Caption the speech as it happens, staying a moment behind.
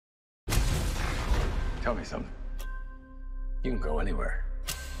Tell me something. You can go anywhere.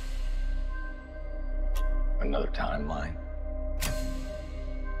 Another timeline.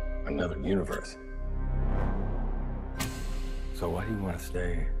 Another universe. So why do you want to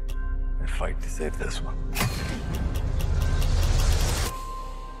stay and fight to save this one?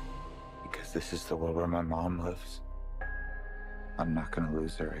 Because this is the world where my mom lives. I'm not gonna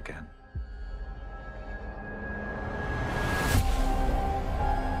lose her again.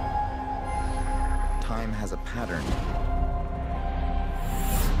 Time has a pattern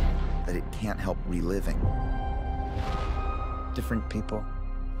that it can't help reliving. Different people,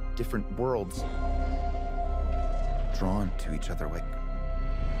 different worlds, drawn to each other like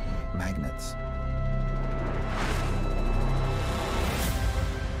magnets.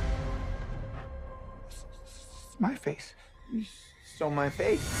 My face. You stole my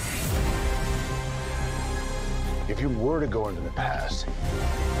face. If you were to go into the past,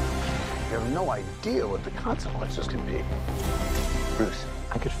 you have no idea what the consequences can be. Bruce,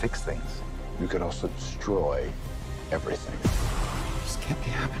 I could fix things. You could also destroy everything. This can't be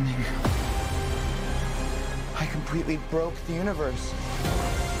happening. I completely broke the universe.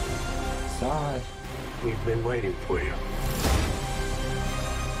 Zod, we've been waiting for you.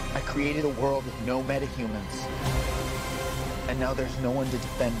 I created a world with no metahumans. And now there's no one to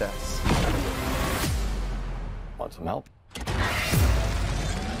defend us. Want some help?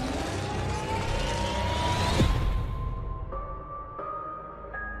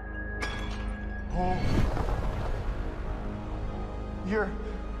 Oh.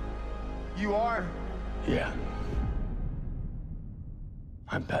 You are? Yeah.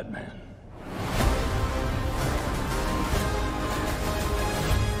 I'm Batman.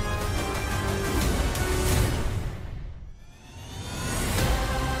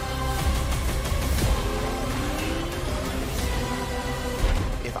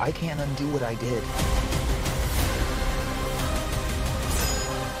 If I can't undo what I did,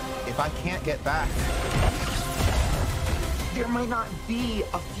 if I can't get back, there might not be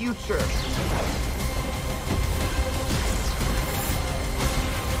a future.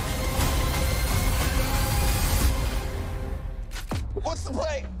 What's the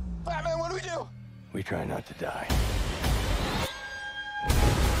play? Batman, what do we do? We try not to die.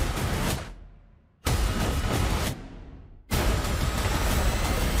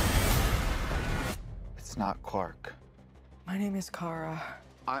 It's not Clark. My name is Kara.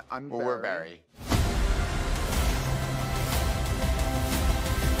 I'm Barry. We're Barry.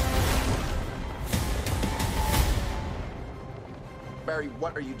 Barry,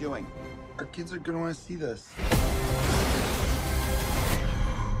 what are you doing? Our kids are gonna want to see this.